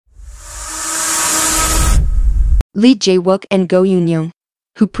lead Jae Wook and Yoon Jung,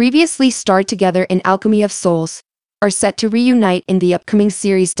 who previously starred together in Alchemy of Souls, are set to reunite in the upcoming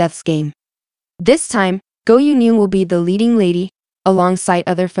series Death's Game. This time, Yoon Jung will be the leading lady, alongside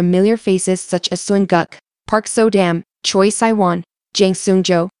other familiar faces such as Seo In Guk, Park So-dam, Choi Si Won, Jang Seung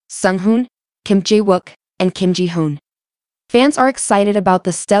Jo, Sung Hoon, Kim Ji Wook, and Kim Ji Hoon. Fans are excited about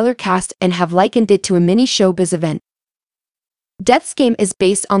the stellar cast and have likened it to a mini-showbiz event. Death's Game is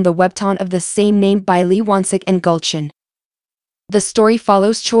based on the webtoon of the same name by Lee Won-sik and Ggulchan. The story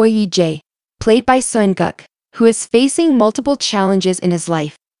follows Choi Yi Jae, played by Seo In Guk, who is facing multiple challenges in his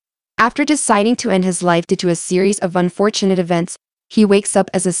life. After deciding to end his life due to a series of unfortunate events, he wakes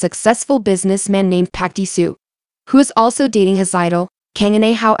up as a successful businessman named Pak Tae Su, who is also dating his idol, Kang In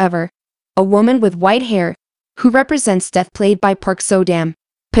A. However, a woman with white hair, who represents death played by Park So-dam,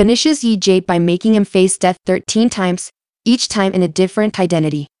 punishes Yi Jae by making him face death 13 times, each time in a different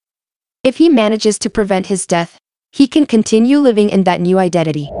identity. If he manages to prevent his death, he can continue living in that new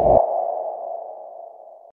identity.